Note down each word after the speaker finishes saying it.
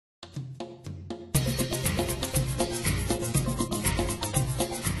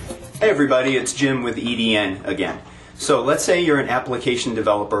Hey everybody, it's Jim with EDN again. So let's say you're an application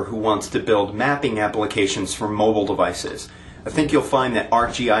developer who wants to build mapping applications for mobile devices. I think you'll find that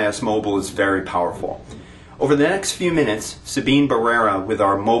ArcGIS Mobile is very powerful. Over the next few minutes, Sabine Barrera with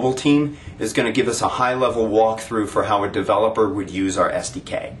our mobile team is going to give us a high-level walkthrough for how a developer would use our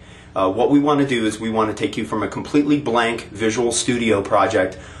SDK. What we want to do is we want to take you from a completely blank Visual Studio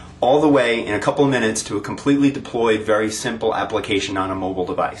project all the way in a couple of minutes to a completely deployed, very simple application on a mobile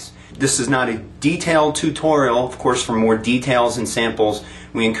device. This is not a detailed tutorial. Of course, for more details and samples,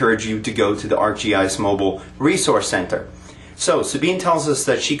 we encourage you to go to the ArcGIS Mobile Resource Center. So, Sabine tells us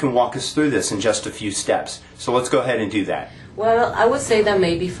that she can walk us through this in just a few steps. So let's go ahead and do that. Well, I would say that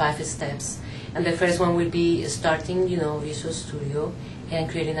maybe 5 steps. And the first one will be starting, Visual Studio and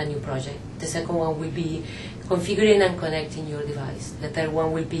creating a new project. The second one will be configuring and connecting your device. The third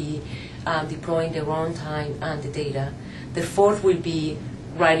one will be deploying the runtime and the data. The fourth will be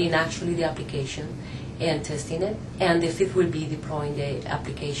writing actually the application and testing it. And the fifth will be deploying the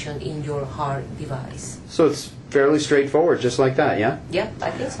application in your hard device. So it's fairly straightforward, just like that, yeah? Yeah,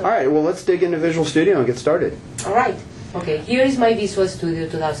 I think so. All right, well, let's dig into Visual Studio and get started. All right. Okay, here is my Visual Studio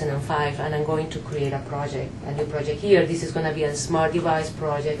 2005, and I'm going to create a project, a new project here. This is going to be a smart device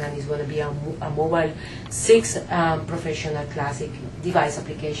project, and it's going to be a mobile 6 professional classic device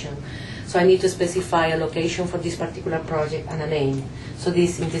application. So I need to specify a location for this particular project and a name. So in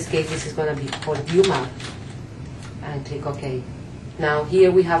this case, this is going to be called ViewMap, and click OK. Now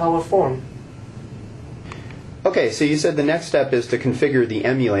here we have our form. Okay, so you said the next step is to configure the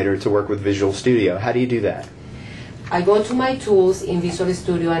emulator to work with Visual Studio. How do you do that? I go to my tools in Visual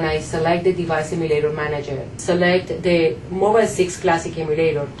Studio and I select the Device Emulator Manager. Select the Mobile 6 Classic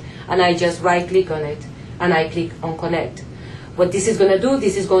Emulator and I just right click on it and I click on Connect. What this is going to do,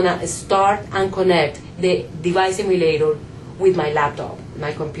 this is going to start and connect the device emulator with my laptop,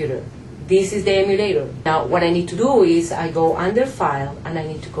 my computer. This is the emulator. Now what I need to do is I go under File and I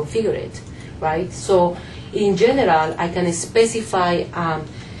need to configure it, right? So in general I can specify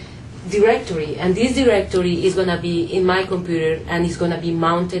directory, and this directory is going to be in my computer and it's going to be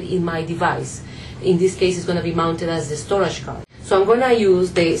mounted in my device. In this case, it's going to be mounted as the storage card. So I'm going to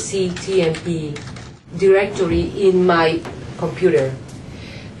use the CTMP directory in my computer.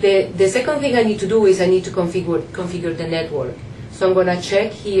 The second thing I need to do is I need to configure the network. So I'm going to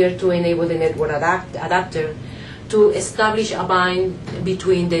check here to enable the network adapter to establish a bind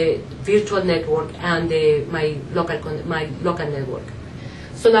between the virtual network and my local network.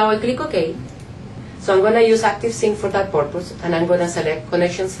 So now I click OK. So I'm going to use ActiveSync for that purpose, and I'm going to select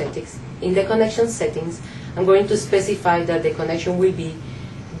Connection Settings. In the Connection Settings, I'm going to specify that the connection will be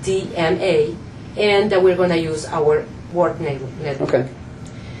DMA, and that we're going to use our work network. Okay.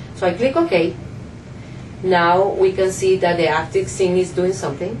 So I click OK. Now we can see that the ActiveSync is doing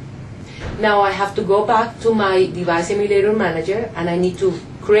something. Now I have to go back to my Device Emulator Manager, and I need to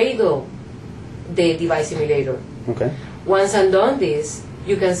cradle the device emulator. Okay. Once I'm done this,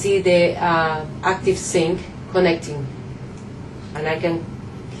 you can see the ActiveSync connecting. And I can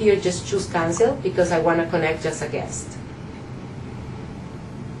here just choose cancel because I want to connect just a guest.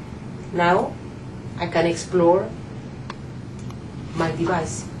 Now I can explore my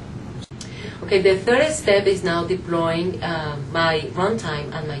device. Okay, the third step is now deploying my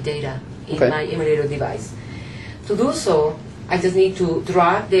runtime and my data in my emulator device. To do so, I just need to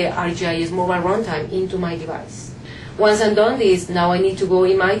drag the ArcGIS mobile runtime into my device. Once I'm done this, now I need to go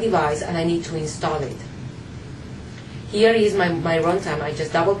in my device and I need to install it. Here is my runtime. I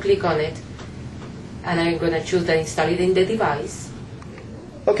just double click on it and I'm going to choose that install it in the device.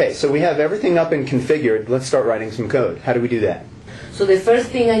 Okay, so we have everything up and configured. Let's start writing some code. How do we do that? So the first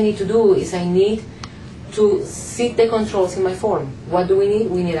thing I need to do is I need to set the controls in my form. What do we need?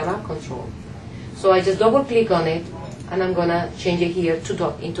 We need a map control. So I just double click on it and I'm going to change it here to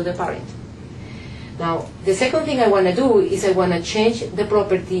dock into the parent. Now, the second thing I want to do is I want to change the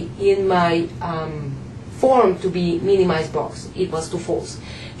property in my form to be minimize box equals to false.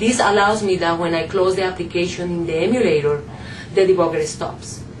 This allows me that when I close the application in the emulator, the debugger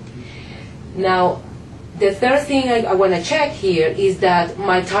stops. Now, the third thing I want to check here is that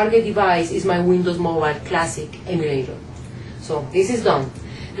my target device is my Windows Mobile Classic emulator. So this is done.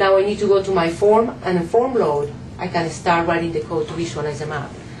 Now I need to go to my form, and in form load, I can start writing the code to visualize a map.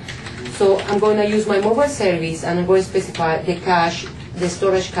 So I'm going to use my mobile service and I'm going to specify the cache, the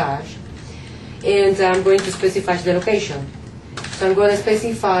storage cache, and I'm going to specify the location. So I'm going to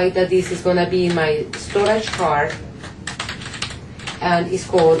specify that this is going to be my storage card and it's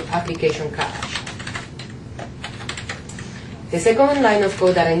called application cache. The second line of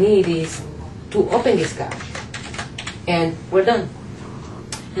code that I need is to open this cache, and we're done.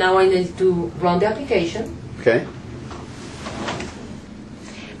 Now I need to run the application. Okay.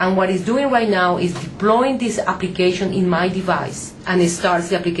 And what it's doing right now is deploying this application in my device, and it starts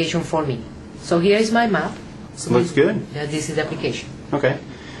the application for me. So here is my map. So Looks good. This is the application. Okay.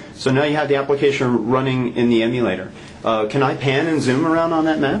 So now you have the application running in the emulator. Can I pan and zoom around on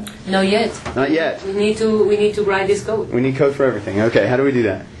that map? Not yet. Not yet. We need to write this code. We need code for everything. Okay, how do we do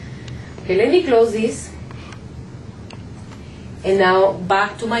that? Okay, let me close this. And now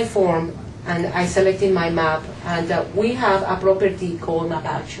back to my form, and I selected my map, and we have a property called map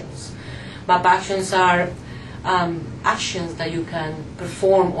actions. Map actions are actions that you can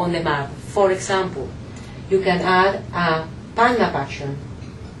perform on the map. For example, you can add a pan map action,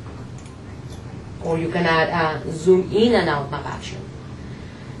 or you can add a zoom in and out map action.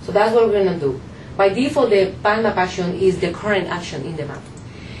 So that's what we're going to do. By default, the pan map action is the current action in the map.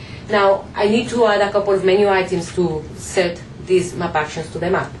 Now, I need to add a couple of menu items to set these map actions to the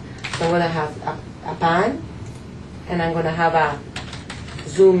map. So I'm going to have a pan, and I'm going to have a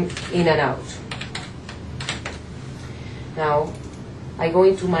zoom in and out. Now, I go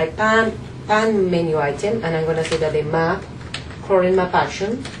into my pan menu item, and I'm going to say that the map, current map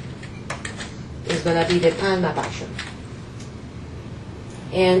action, is going to be the pan map action.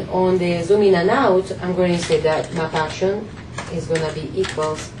 And on the zoom in and out, I'm going to say that map action is going to be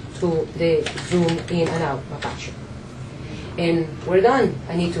equals to the zoom in and out map action. And we're done.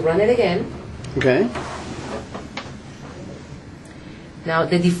 I need to run it again. Okay. Now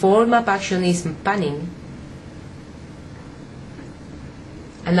the default map action is panning.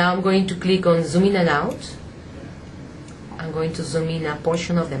 And now I'm going to click on zoom in and out. I'm going to zoom in a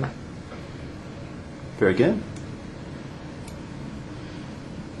portion of the map. Very good.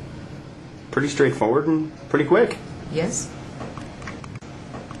 Pretty straightforward and pretty quick. Yes.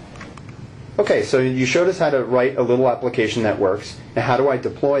 Okay, so you showed us how to write a little application that works. Now how do I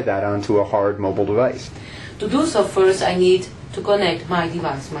deploy that onto a hard mobile device? To do so, first I need to connect my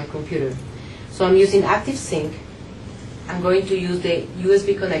device, my computer. So I'm using ActiveSync. I'm going to use the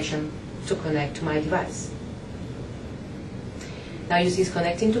USB connection to connect to my device. Now you see it's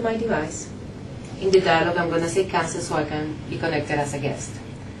connecting to my device. In the dialog, I'm going to say cancel so I can be connected as a guest.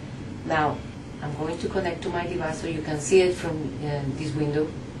 Now, I'm going to connect to my device so you can see it from this window.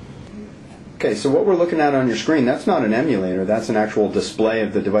 Okay, so what we're looking at on your screen, that's not an emulator, that's an actual display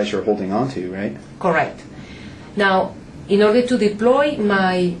of the device you're holding onto, right? Correct. Now, in order to deploy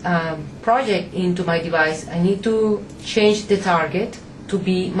my project into my device, I need to change the target to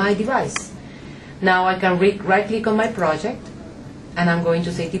be my device. Now I can right-click on my project, and I'm going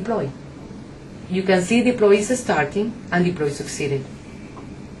to say deploy. You can see deploy is starting, and deploy succeeded.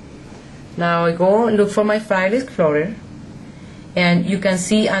 Now I go and look for my file explorer, and you can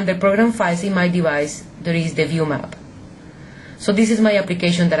see under program files in my device there is the view map. So this is my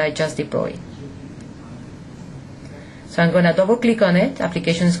application that I just deployed. So I'm going to double click on it.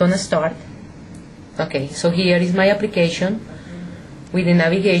 Application is going to start. Okay, so here is my application with the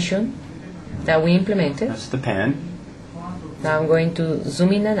navigation that we implemented. That's the pan. Now I'm going to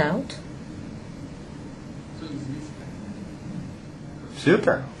zoom in and out.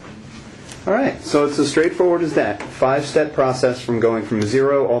 Super. All right, so it's as straightforward as that. 5-step process from going from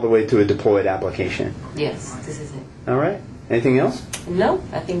 0 all the way to a deployed application. Yes, this is it. All right. Anything else? No,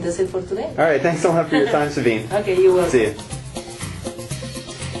 I think that's it for today. All right, thanks a lot for your time, Savine. Okay, you're welcome. See you.